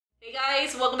Hey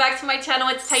guys, welcome back to my channel.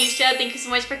 It's Taisha. Thank you so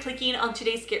much for clicking on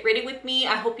today's Get Ready With Me.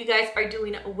 I hope you guys are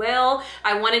doing well.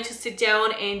 I wanted to sit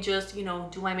down and just,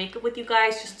 do my makeup with you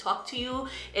guys, just talk to you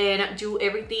and do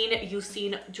everything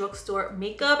using drugstore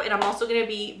makeup. And I'm also going to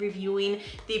be reviewing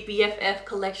the BFF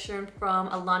collection from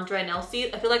Alondra and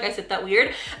Elsie. I feel like I said that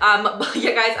weird. But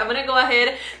yeah guys, I'm going to go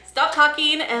ahead, stop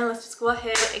talking, and let's just go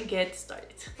ahead and get started.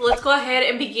 So let's go ahead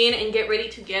and begin and get ready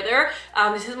together.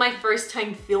 This is my first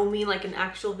time filming like an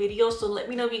actual video, so let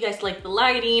me know if you guys like the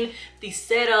lighting, the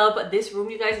setup. This room,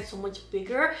 you guys, is so much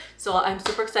bigger, so I'm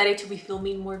super excited to be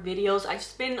filming more videos. I've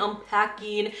just been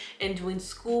unpacking and doing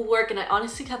schoolwork, and I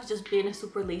honestly have just been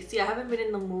super lazy. I haven't been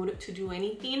in the mood to do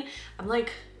anything. I'm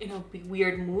like in a big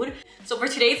weird mood. So for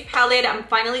today's palette, I'm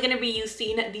finally going to be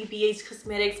using the BH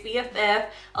Cosmetics BFF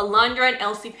Alondra and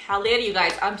Elsie palette. You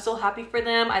guys, I'm so happy for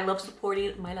them. I love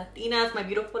supporting my Latinas, my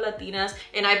beautiful Latinas,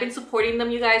 and I've been supporting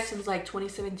them, you guys, since like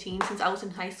 2017, since I was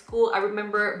in high school. I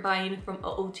remember buying from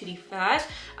OOTD Fash.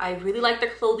 I really like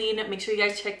their clothing. Make sure you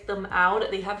guys check them out.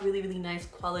 They have really nice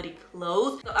quality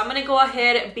clothes. So I'm gonna go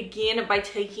ahead and begin by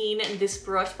taking this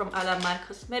brush from Alondra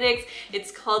Cosmetics.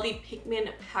 It's called the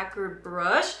Pigment Packer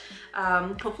brush.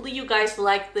 Hopefully you guys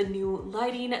like the new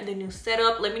lighting, the new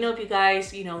setup. Let me know if you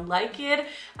guys like it.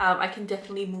 I can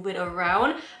definitely move it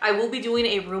around. I will be doing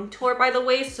a room tour, by the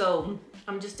way, so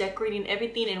I'm just decorating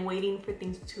everything and waiting for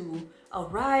things to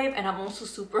arrive, and I'm also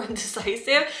super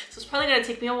indecisive, so it's probably gonna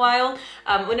take me a while.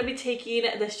 I'm gonna be taking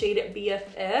the shade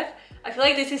BFF. I feel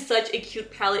like this is such a cute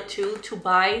palette too to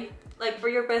buy like for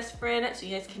your best friend, so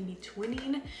you guys can be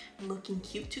twinning and looking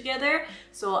cute together.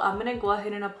 So I'm gonna go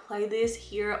ahead and apply this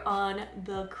here on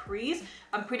the crease.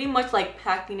 I'm pretty much like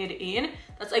packing it in.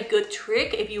 That's a good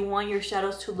trick if you want your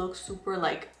shadows to look super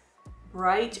like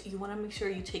bright. You want to make sure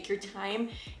you take your time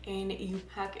and you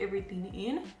pack everything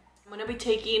in. I'm going to be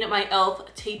taking my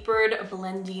e.l.f. tapered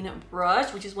blending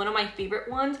brush, which is one of my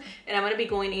favorite ones, and I'm going to be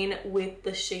going in with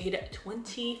the shade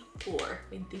 24,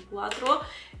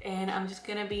 and I'm just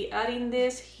going to be adding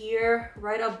this here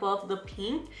right above the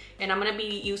pink, and I'm going to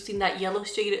be using that yellow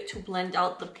shade to blend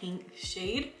out the pink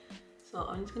shade. So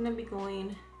I'm just going to be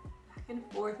going back and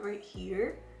forth right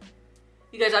here.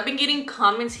 You guys, I've been getting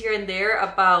comments here and there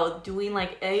about doing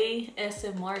like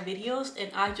ASMR videos, and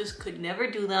I just could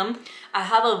never do them. I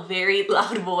have a very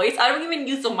loud voice. I don't even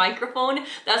use a microphone.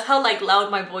 That's how like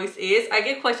loud my voice is. I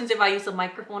get questions if I use a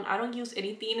microphone. I don't use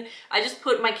anything. I just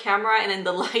put my camera and then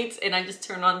the lights, and I just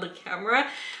turn on the camera.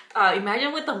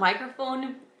 Imagine with the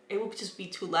microphone, it would just be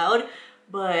too loud.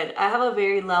 But I have a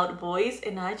very loud voice,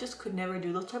 and I just could never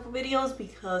do those type of videos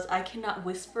because I cannot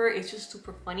whisper. It's just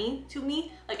super funny to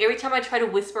me. Like every time I try to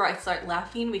whisper, I start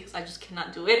laughing because I just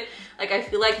cannot do it. Like I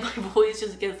feel like my voice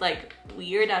just gets like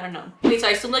weird. I don't know. Okay, so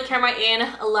I zoomed the camera in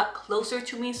a lot closer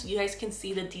to me so you guys can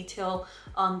see the detail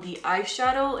on the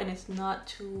eyeshadow, and it's not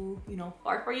too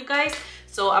far for you guys.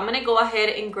 So I'm gonna go ahead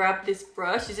and grab this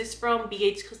brush. This is from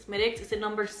BH Cosmetics. It's a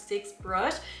number 6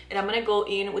 brush, and I'm gonna go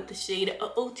in with the shade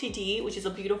OTD, which is a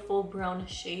beautiful brown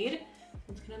shade.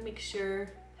 I'm just gonna make sure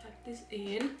pack this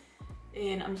in,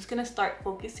 and I'm just gonna start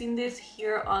focusing this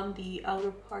here on the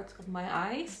outer parts of my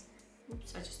eyes.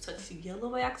 Oops, I just touched the yellow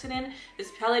by accident. This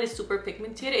palette is super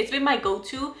pigmented. It's been my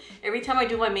go-to. Every time I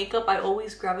do my makeup, I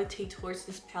always gravitate towards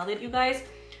this palette, you guys.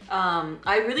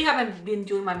 I really haven't been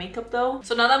doing my makeup though.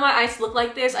 So now that my eyes look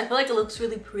like this, I feel like it looks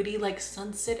really pretty, like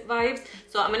sunset vibes.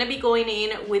 So I'm gonna be going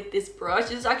in with this brush.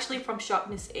 This is actually from Shop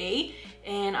Miss A.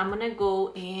 And I'm gonna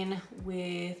go in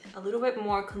with a little bit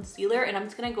more concealer, and I'm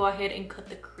just gonna go ahead and cut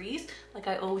the crease like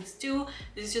I always do.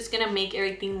 This is just gonna make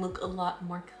everything look a lot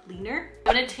more cleaner.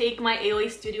 I'm gonna take my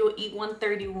AOA Studio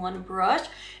E131 brush,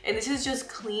 and this is just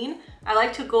clean. I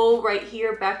like to go right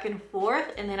here back and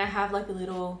forth, and then I have like a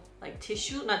little like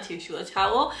a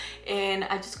towel, and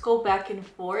I just go back and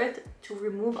forth to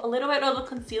remove a little bit of the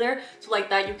concealer, so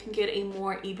like that you can get a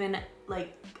more even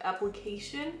like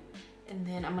application. And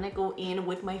then I'm gonna go in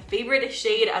with my favorite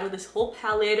shade out of this whole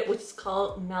palette, which is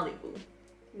called Malibu.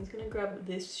 I'm just gonna grab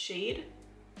this shade,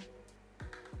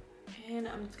 and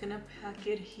I'm just gonna pack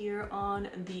it here on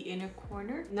the inner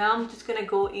corner. Now I'm just gonna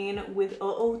go in with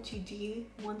OOTD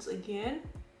once again.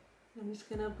 I'm just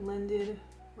gonna blend it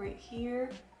right here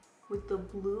with the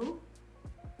blue.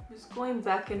 Just going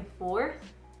back and forth.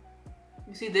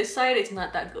 You see this side, it's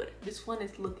not that good. This one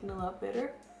is looking a lot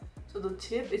better. So the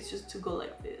tip is just to go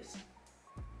like this.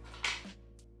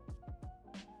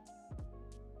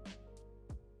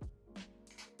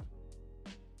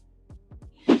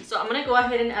 So I'm gonna go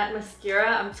ahead and add mascara.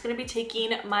 I'm just gonna be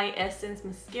taking my Essence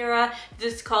mascara.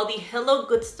 This is called the Hello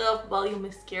Good Stuff Volume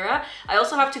Mascara. I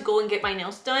also have to go and get my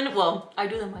nails done. Well, I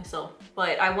do them myself,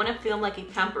 but I want to film like a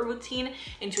pamper routine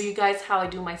and show you guys how I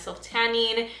do my self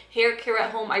tanning, hair care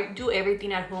at home. I do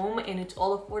everything at home and it's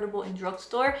all affordable in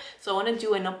drugstore. So I want to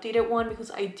do an updated one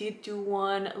because I did do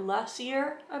one last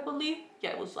year, I believe. Yeah,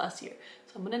 it was last year.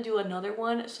 So I'm gonna do another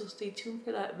one, so stay tuned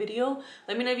for that video.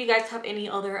 Let me know if you guys have any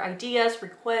other ideas,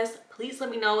 requests. Please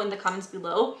let me know in the comments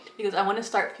below because I want to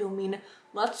start filming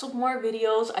lots of more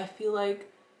videos. I feel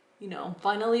like, you know, I'm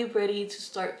finally ready to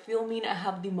start filming. I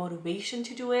have the motivation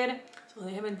to do it. So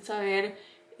they haven't said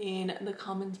in the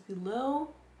comments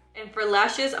below. And for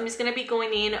lashes, I'm just gonna be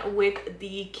going in with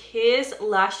the Kiss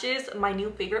lashes, my new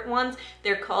favorite ones.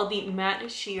 They're called the matte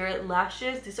sheer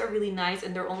lashes. These are really nice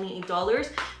and they're only $8.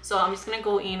 So I'm just gonna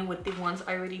go in with the ones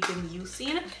I already been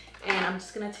using. And I'm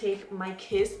just gonna take my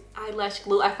Kiss eyelash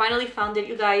glue. I finally found it,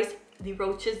 you guys. The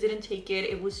roaches didn't take it.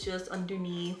 It was just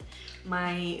underneath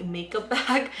my makeup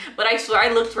bag, but I swear I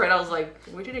looked for it. I was like,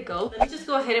 where did it go? Let me just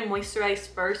go ahead and moisturize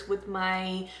first with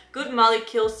my Good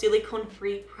Molecule silicone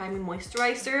free priming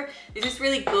moisturizer. This is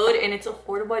really good and it's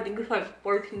affordable. I think it's like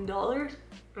 $14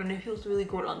 and it feels really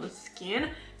good on the skin.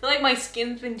 I feel like my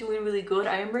skin's been doing really good.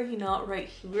 I am breaking out right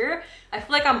here. I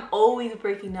feel like I'm always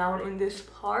breaking out in this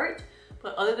part,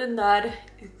 but other than that,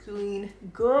 it's doing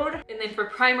good. And then for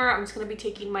primer, I'm just gonna be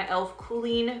taking my e.l.f.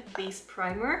 Cooling Face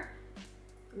Primer.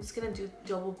 I'm just gonna do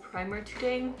double primer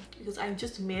today because I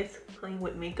just miss playing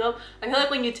with makeup. I feel like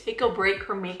when you take a break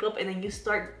from makeup and then you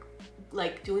start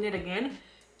like doing it again,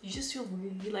 you just feel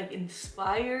really like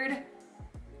inspired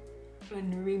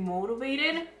and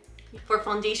remotivated. For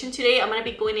foundation today, I'm gonna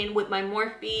be going in with my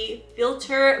Morphe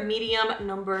Filter Medium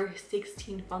number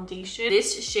 16 foundation.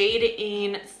 This shade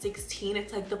in 16,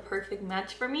 it's like the perfect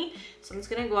match for me. So I'm just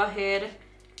gonna go ahead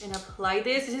and apply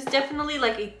this. This is definitely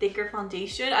like a thicker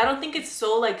foundation. I don't think it's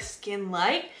so like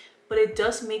skin-like, but it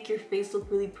does make your face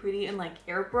look really pretty and like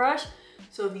airbrush.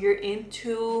 So if you're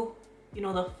into, you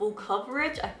know, the full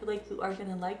coverage, I feel like you are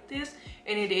gonna like this.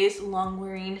 And it is long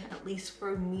wearing, at least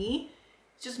for me.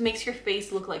 It just makes your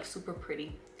face look like super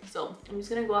pretty. So I'm just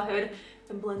gonna go ahead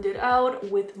and blend it out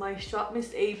with my Shop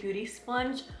Miss A Beauty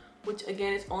Sponge, which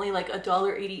again is only like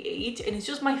 $1.88, and it's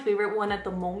just my favorite one at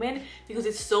the moment because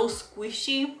it's so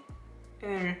squishy.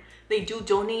 And they do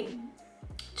donate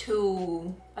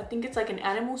to, I think it's like an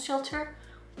animal shelter,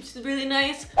 which is really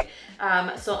nice.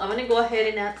 So I'm gonna go ahead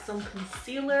and add some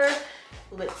concealer.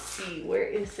 Let's see, where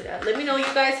is it at? Let me know,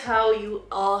 you guys, how you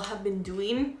all have been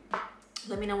doing.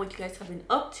 Let me know what you guys have been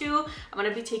up to. I'm gonna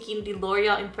be taking the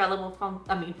L'Oreal Infallible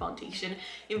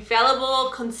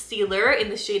Concealer in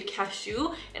the shade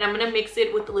Cashew, and I'm gonna mix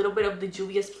it with a little bit of the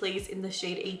Juvia's Place in the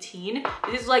shade 18.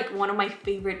 This is like one of my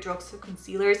favorite drugstore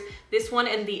concealers. This one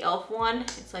and the e.l.f. one,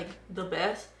 it's like the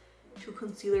best two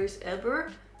concealers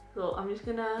ever. So I'm just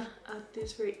gonna add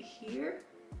this right here,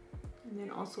 and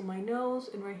then also my nose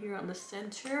and right here on the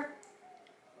center.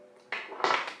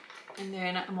 And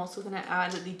then I'm also gonna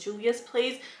add the Juvia's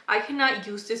Place. I cannot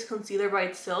use this concealer by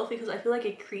itself because I feel like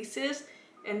it creases,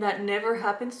 and that never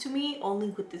happens to me,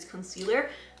 only with this concealer.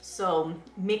 So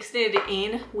mixing it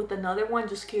in with another one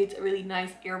just creates a really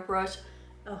nice airbrush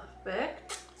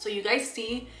effect. So you guys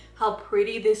see how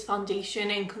pretty this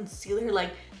foundation and concealer,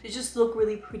 like they just look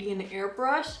really pretty in the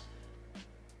airbrush.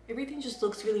 Everything just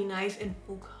looks really nice and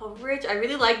full coverage. I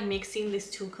really like mixing these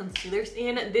two concealers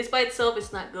in. This by itself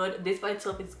is not good. This by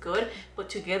itself is good. But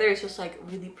together it's just like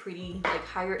really pretty, like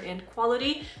higher end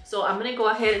quality. So I'm going to go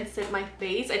ahead and set my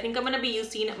face. I think I'm going to be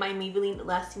using my Maybelline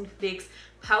Lasting Fix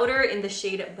powder in the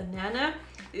shade Banana.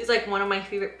 This is like one of my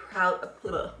favorite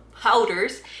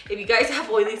powders. If you guys have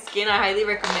oily skin, I highly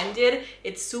recommend it.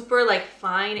 It's super like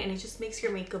fine and it just makes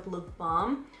your makeup look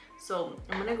bomb. So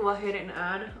I'm going to go ahead and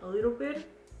add a little bit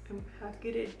and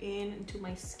packet it into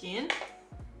my skin.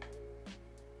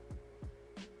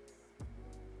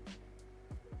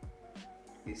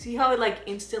 You see how it like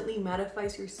instantly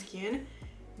mattifies your skin?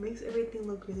 It makes everything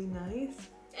look really nice.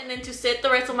 And then to set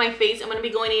the rest of my face, I'm going to be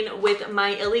going in with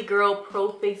my LA Girl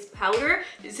Pro Face Powder.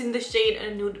 This is in the shade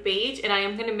Nude Beige, and I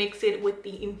am going to mix it with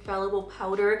the Infallible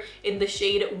Powder in the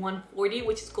shade 140,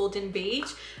 which is Golden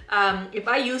Beige. If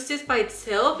I use this by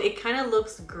itself, it kind of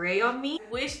looks gray on me. I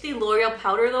wish the L'Oreal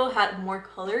powder though had more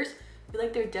colors. I feel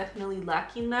like they're definitely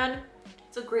lacking that.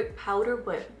 It's a great powder,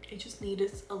 but it just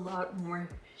needs a lot more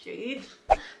shades.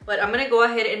 But I'm gonna go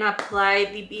ahead and apply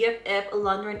the BFF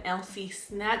Alondra ELSY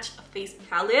Snatch Face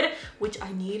Palette, which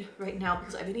I need right now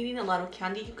because I've been eating a lot of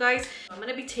candy, you guys. I'm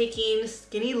gonna be taking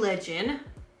Skinny Legend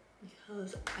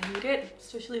because I need it,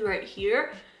 especially right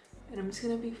here. And I'm just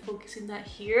gonna be focusing that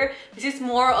here. This is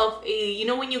more of a, you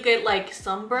know when you get like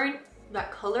sunburn,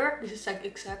 that color? This is like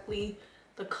exactly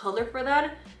the color for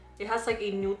that. It has like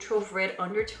a neutral red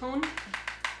undertone.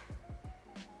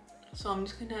 So I'm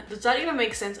just gonna, does that even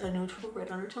make sense, a neutral red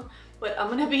undertone? But I'm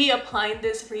gonna be applying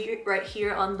this for you right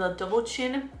here on the double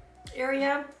chin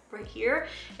area, right here.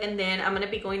 And then I'm gonna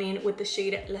be going in with the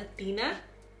shade Latina.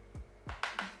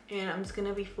 And I'm just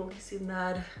gonna be focusing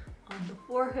that on the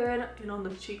forehead and on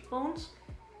the cheekbones.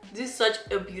 This is such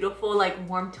a beautiful like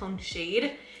warm tone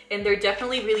shade, and they're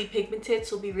definitely really pigmented,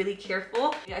 so be really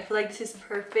careful. I feel like this is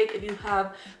perfect if you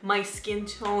have my skin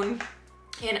tone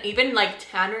and even like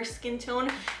tanner skin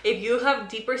tone. If you have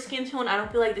deeper skin tone, I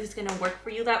don't feel like this is gonna work for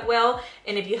you that well.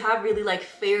 And if you have really like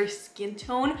fair skin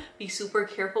tone, be super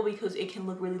careful because it can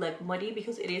look really like muddy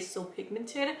because it is so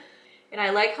pigmented. And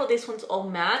I like how this one's all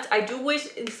matte. I do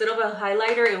wish instead of a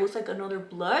highlighter, it was like another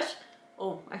blush.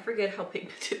 Oh, I forget how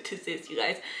pigmented this is, you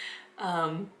guys.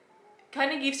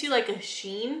 Kind of gives you like a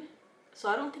sheen. So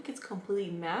I don't think it's completely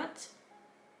matte.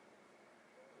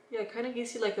 Yeah, it kind of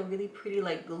gives you like a really pretty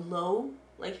like glow,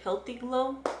 like healthy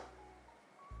glow.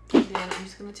 And then I'm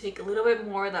just gonna take a little bit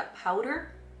more of that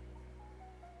powder.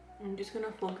 I'm just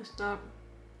gonna focus that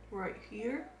right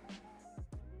here.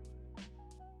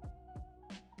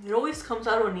 It always comes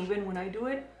out uneven when I do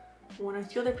it. When I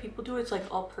see other people do it, it's like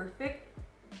all perfect.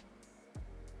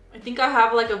 I think I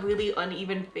have like a really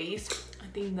uneven face. I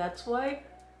think that's why.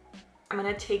 I'm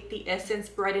gonna take the Essence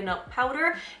Brighten Up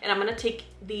powder, and I'm gonna take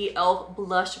the e.l.f.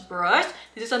 blush brush.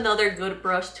 This is another good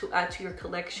brush to add to your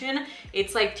collection.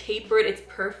 It's like tapered, it's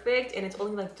perfect, and it's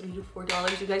only like $3 to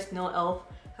 $4. You guys know e.l.f.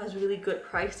 has really good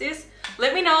prices.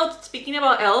 Let me know, speaking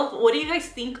about e.l.f., what do you guys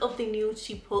think of the new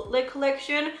Chipotle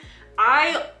collection?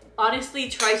 I honestly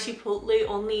tried Chipotle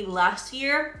only last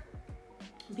year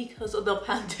because of the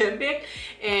pandemic,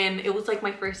 and it was like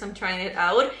my first time trying it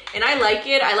out, and I like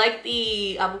it. I like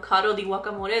the avocado, the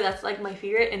guacamole, that's like my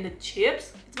favorite, and the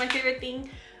chips, it's my favorite thing.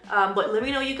 But let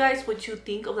me know, you guys, what you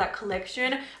think of that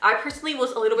collection. I personally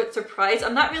was a little bit surprised.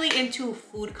 I'm not really into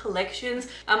food collections.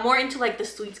 I'm more into like the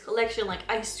sweets collection, like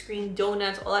ice cream,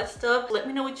 donuts, all that stuff. Let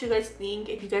me know what you guys think,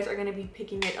 if you guys are gonna be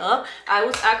picking it up. I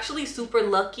was actually super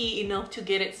lucky enough to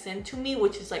get it sent to me,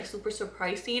 which is like super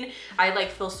surprising. I like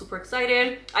feel super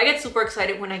excited. I get super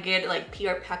excited when I get like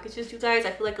PR packages, you guys.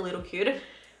 I feel like a little kid.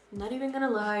 I'm not even gonna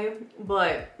lie.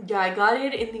 But yeah, I got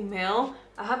it in the mail.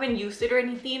 I haven't used it or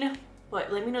anything,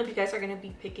 but let me know if you guys are gonna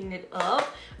be picking it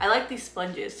up. I like these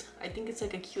sponges. I think it's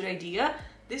like a cute idea.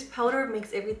 This powder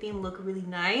makes everything look really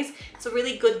nice. It's a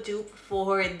really good dupe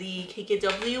for the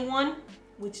KKW one,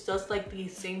 which does like the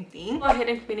same thing. Go ahead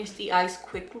and finish the eyes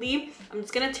quickly. I'm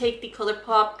just gonna take the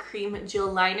ColourPop Cream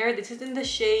Gel Liner. This is in the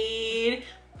shade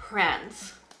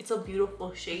Prance. It's a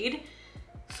beautiful shade.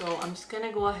 So I'm just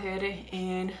gonna go ahead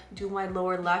and do my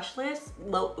lower lash list.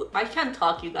 I can't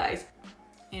talk, you guys.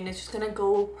 And it's just gonna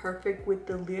go perfect with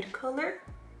the lid color.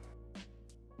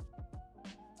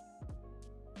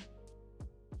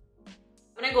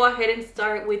 I'm gonna go ahead and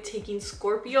start with taking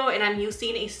Scorpio, and I'm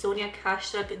using a Sony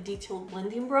Akashak detailed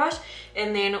blending brush.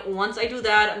 And then once I do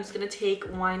that, I'm just gonna take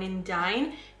Wine and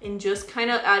Dine and just kind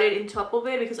of add it in top of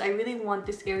it, because I really want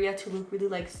this area to look really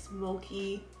like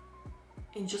smoky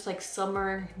and just like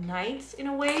summer nights in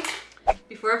a way.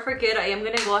 Before I forget, I am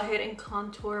gonna go ahead and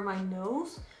contour my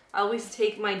nose. I always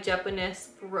take my Japanese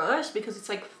brush because it's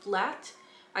like flat.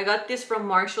 I got this from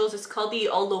Marshall's. It's called the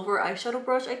All Over Eyeshadow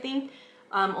Brush, I think.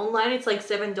 Online it's like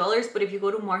 $7, but if you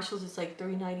go to Marshall's it's like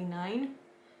 $3.99.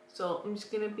 So I'm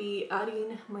just gonna be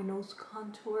adding my nose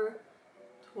contour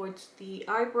towards the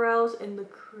eyebrows and the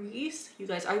crease. You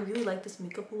guys, I really like this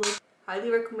makeup look.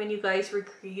 Highly recommend you guys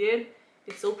recreate it.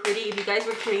 It's so pretty. If you guys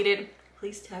recreate it,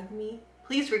 please tag me.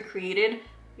 Please recreate it,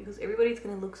 because everybody's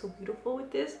gonna look so beautiful with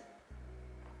this.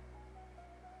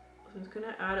 I'm just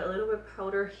gonna add a little bit of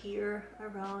powder here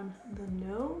around the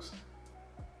nose.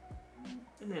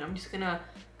 And then I'm just gonna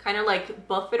kind of like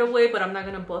buff it away, but I'm not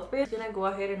gonna buff it. I'm gonna go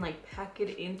ahead and like pack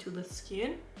it into the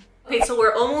skin. Okay, so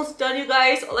we're almost done, you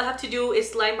guys. All I have to do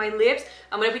is line my lips.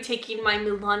 I'm gonna be taking my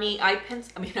Milani eye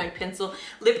pencil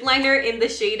lip liner in the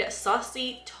shade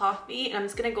Saucy Toffee, and I'm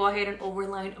just gonna go ahead and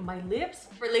overline my lips.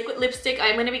 For liquid lipstick,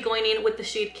 I'm gonna be going in with the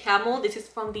shade Camel. This is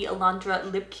from the Alondra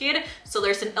lip kit. So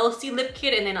there's an Elsie lip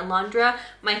kit and then Alondra.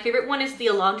 My favorite one is the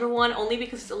Alondra one, only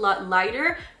because it's a lot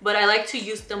lighter, but I like to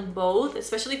use them both,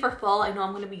 especially for fall. I know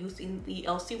I'm gonna be using the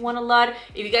Elsie one a lot.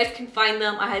 If you guys can find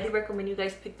them, I highly recommend you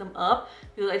guys pick them up,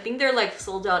 because I think they're like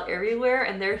sold out everywhere,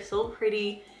 and they're so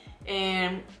pretty,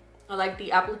 and I like the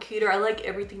applicator. I like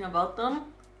everything about them.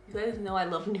 You guys know I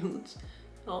love nudes.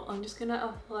 So I'm just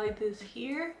gonna apply this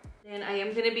here And I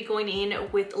am gonna be going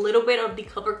in with a little bit of the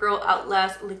CoverGirl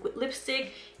Outlast liquid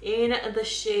lipstick in the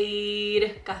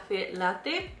shade Cafe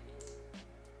Latte.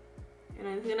 And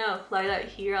I'm gonna apply that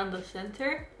here on the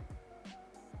center,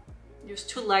 just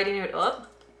to lighten it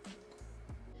up.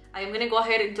 I am gonna go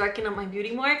ahead and darken up my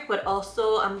beauty mark, but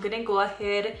also I'm gonna go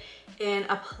ahead and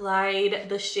apply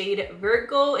the shade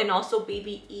Virgo and also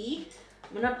Baby E.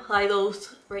 I'm gonna apply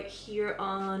those right here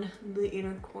on the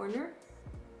inner corner.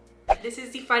 This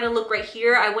is the final look right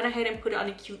here. I went ahead and put it on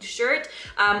a cute shirt.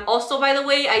 Also, by the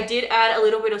way, I did add a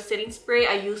little bit of setting spray.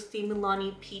 I used the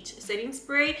Milani Peach setting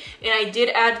spray, and I did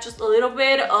add just a little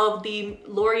bit of the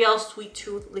L'Oreal Sweet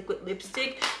Tooth liquid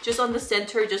lipstick just on the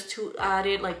center, just to add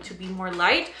it like to be more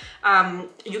light.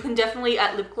 You can definitely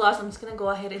add lip gloss. I'm just gonna go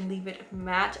ahead and leave it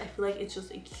matte. I feel like it's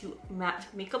just a cute matte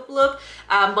makeup look.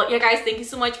 But yeah, guys, thank you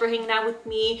so much for hanging out with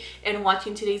me and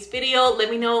watching today's video. Let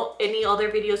me know any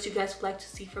other videos you guys would like to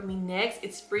see from me next.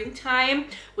 It's springtime,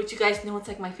 which you guys know it's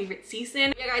like my favorite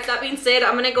season. Yeah, guys, that being said,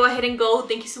 I'm gonna go ahead and go.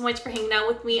 Thank you so much for hanging out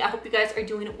with me. I hope you guys are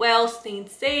doing well, staying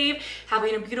safe,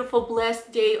 having a beautiful,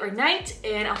 blessed day or night,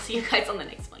 and I'll see you guys on the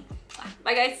next one.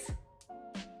 Bye, guys.